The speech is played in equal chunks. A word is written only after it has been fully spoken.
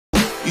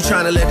You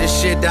tryna let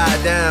this shit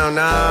die down?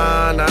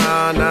 Nah,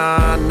 nah,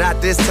 nah,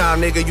 not this time,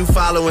 nigga. You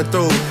following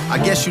through. I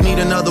guess you need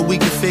another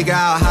week to figure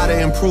out how to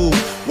improve.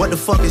 What the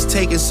fuck is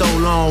taking so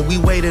long? We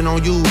waiting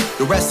on you.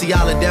 The rest of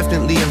y'all are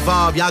definitely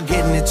involved. Y'all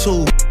getting it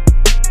too.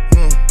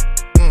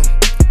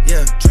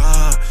 Yeah,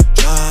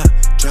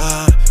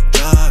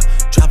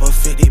 drop a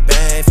 50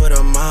 bag for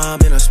the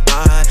mob in a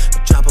spot.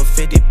 Drop a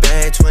 50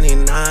 bag,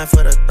 29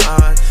 for the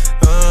thought.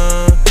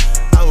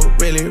 I was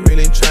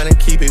really trying to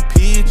keep it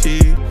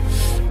PG.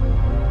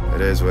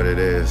 It is what it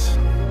is.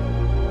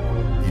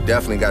 You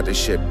definitely got this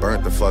shit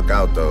burnt the fuck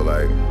out though.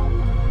 Like,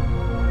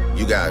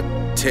 you got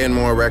 10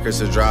 more records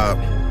to drop.